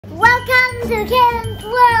Welcome to Kaden's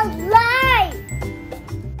World Life!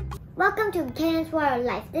 Welcome to Kaden's World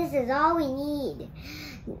Life. This is all we need.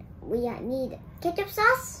 We need ketchup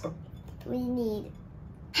sauce, we need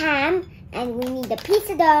ham, and we need the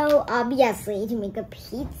pizza dough, obviously, to make a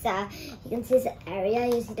pizza. You can see the area,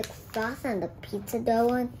 you see the sauce and the pizza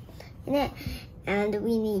dough in it. And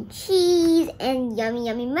we need cheese and yummy,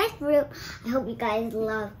 yummy mushroom. I hope you guys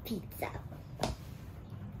love pizza.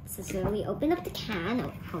 So we open up the can.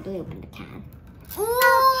 Oh, how do we open the can? Ooh!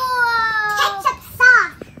 Ketchup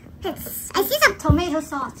sauce! I see some tomato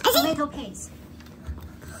sauce, tomato paste.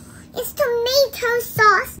 It's tomato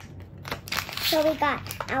sauce. So we got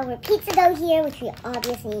our pizza dough here, which we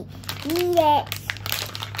obviously need it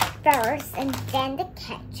first, and then the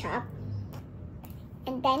ketchup,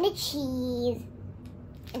 and then the cheese,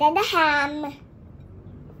 and then the ham,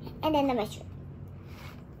 and then the mushroom.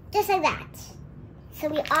 Just like that. So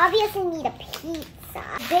we obviously need a pizza.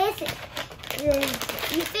 This is,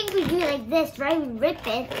 you think we do like this, right? We rip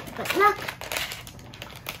it, but look,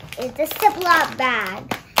 it's a Ziploc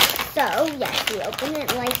bag. So yes, we open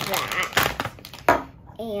it like that.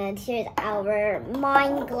 And here's our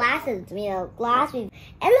wine glasses, made of glass. And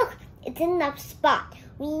look, it's in the spot.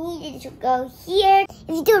 We need it to go here. If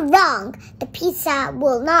you do it wrong, the pizza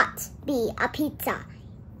will not be a pizza.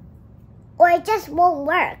 Or it just won't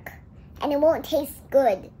work. And it won't taste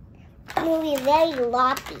good. It will be very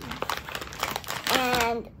loppy.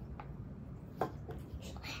 And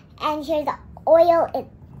here's the oil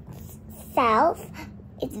itself.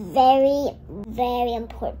 It's very, very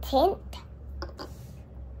important.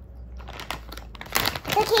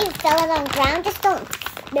 It's okay to spill it on the ground, just don't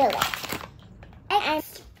spill it. And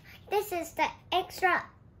this is the extra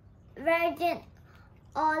virgin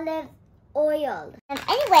olive oil. And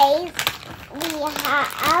anyways, we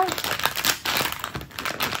have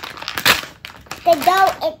the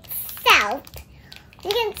dough itself. You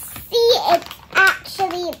can see it's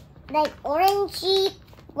actually like orangey,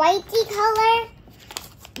 whitey color,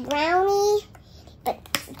 brownie, but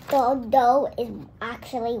the dough is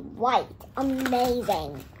actually white.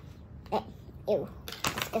 Amazing. Ew,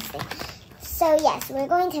 disgusting. So yes, we're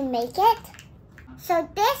going to make it. So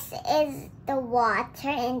this is the water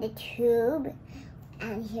in the tube.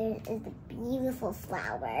 And here is the beautiful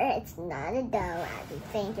flour. It's not a dough as you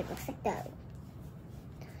think. It looks like dough.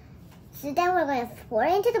 So then we're going to pour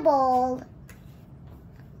it into the bowl.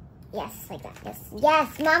 Yes, like that. Yes,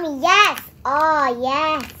 yes, Mommy, yes. Oh,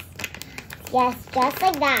 yes. Yes, just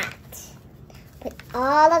like that. Put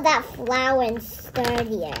all of that flour and stir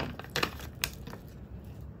here.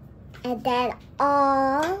 And then is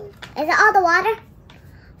it all the water?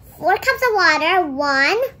 4 cups of water.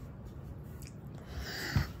 1.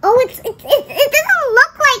 Oh, it doesn't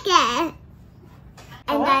look like it.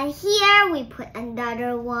 And then here we put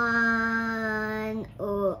another one.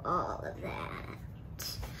 Oh, all of that.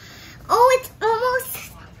 Oh,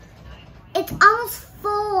 it's almost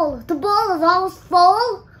full. The bowl is almost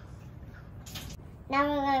full. Now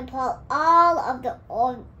we're gonna pour all of the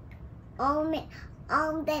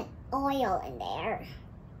almond oil in there.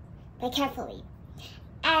 But carefully.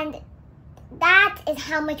 And that is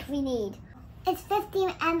how much we need. It's 15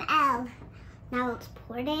 ml. Now let's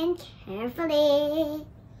pour it in carefully.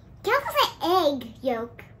 Careful for egg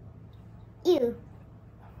yolk. Ew.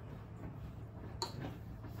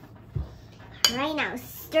 Right now,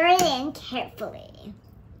 stir it in carefully.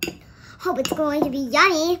 Hope it's going to be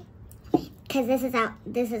yummy, because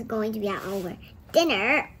this is going to be our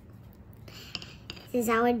dinner. This is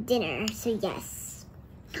our dinner, so yes.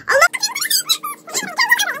 Oh, look!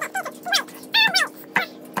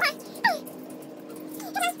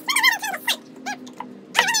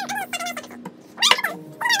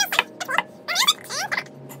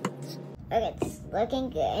 Okay, it's looking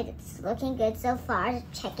good. It's looking good so far.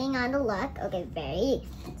 Checking on the look. Okay,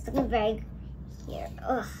 it's looking very here.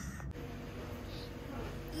 Ugh.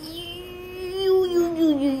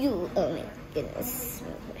 Oh my goodness.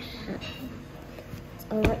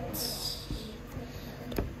 Alright.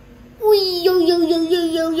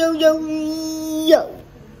 Yo.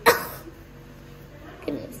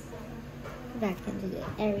 Goodness. Back into the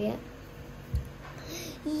area.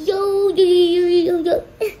 Yo.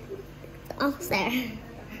 Almost there.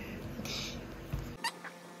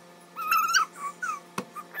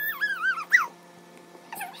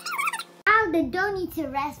 Now the dough needs to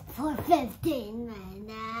rest for 15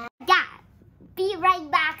 minutes. Yeah, be right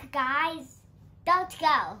back, guys. Don't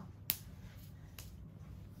go.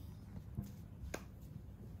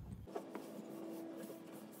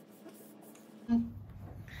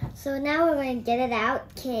 So now we're going to get it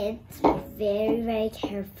out, kids. Be very, very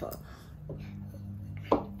careful.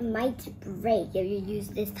 might break if you use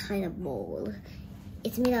this kind of mold.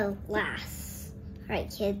 It's made out of glass.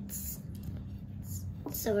 Alright, kids.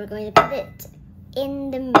 So we're going to put it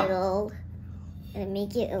in the middle and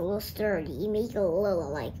make it a little sturdy. Make it a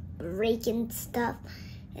little like breaking stuff.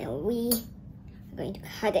 And we are going to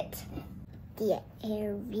cut it. The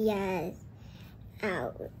areas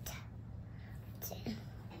out.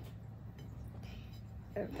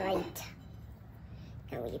 Right.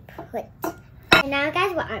 And we put. And now,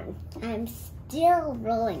 guys, what I'm still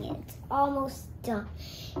rolling it. Almost done.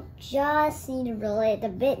 Just need to roll it a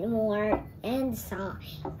bit more and saw.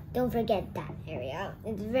 Don't forget that area.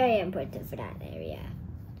 It's very important for that area.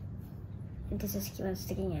 And this just keep on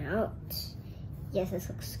sticking out. Yes, this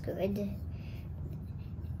looks good.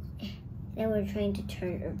 Then we're trying to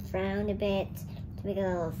turn it around a bit to make it a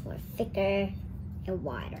little more thicker and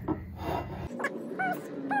wider.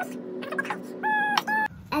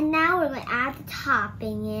 And now we're going to add the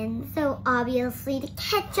topping in. So obviously the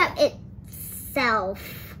ketchup itself.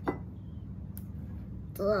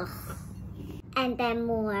 Ugh. And then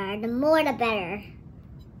more. The more the better.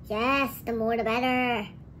 Yes, the more the better.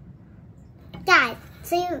 Guys,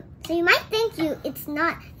 so you might think it's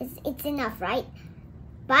enough, right?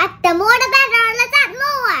 But the more the better. Let's add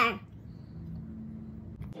more.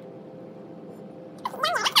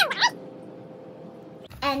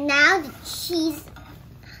 And now the cheese.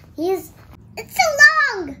 It's so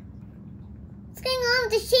long. What's going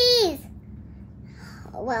on with the cheese?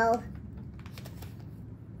 Well,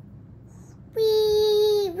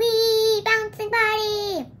 wee bouncing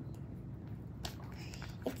party.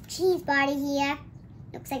 It's a cheese party here.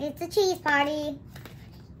 Looks like it's a cheese party.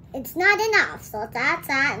 It's not enough, so let's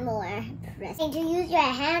add more. Press. And to use your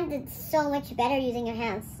hands, it's so much better using your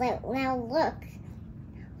hands. So now look,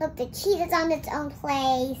 the cheese is on its own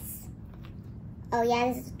place. Oh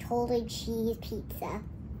yeah, this is totally cheese pizza.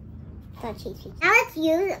 It's not cheese pizza. Now let's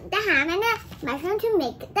use the ham and the mushroom to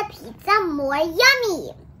make the pizza more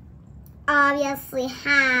yummy. Obviously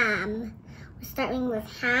ham. We're starting with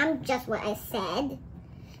ham, just what I said.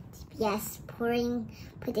 Yes, putting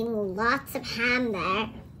lots of ham there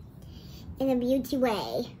in a beauty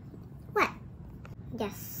way. What?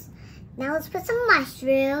 Yes. Now let's put some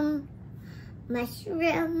mushroom.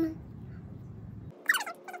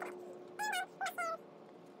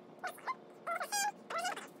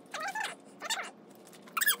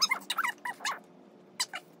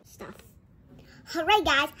 Alright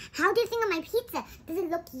guys, how do you think of my pizza? Does it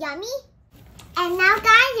look yummy? And now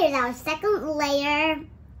guys, here's our second layer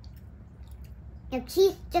of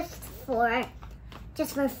cheese just for fun,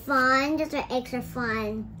 just for extra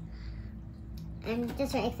fun. And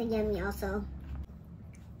just for extra yummy also.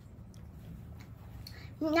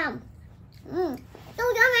 Yum. So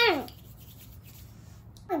yummy.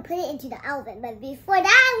 I'm gonna put it into the oven, but before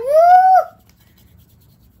that, woo!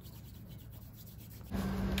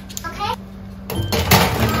 Okay.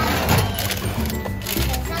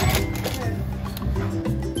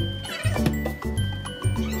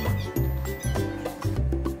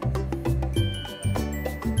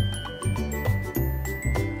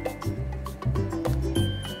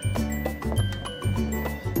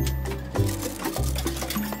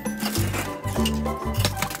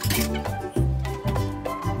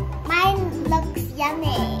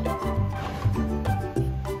 Yummy.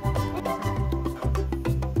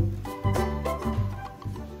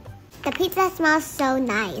 The pizza smells so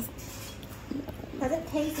nice. Does it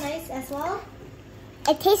taste nice as well?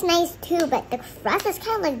 It tastes nice too, but the crust is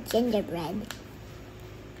kind of like gingerbread.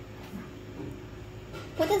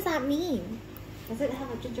 What does that mean? Does it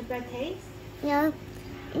have a gingerbread taste? Yeah.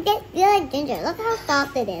 It feels like ginger. Look how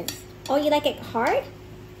soft it is. Oh, you like it hard?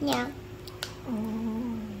 Yeah. Oh.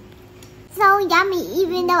 So yummy,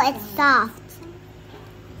 even though it's soft.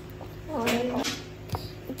 Oh.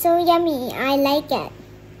 It's so yummy. I like it.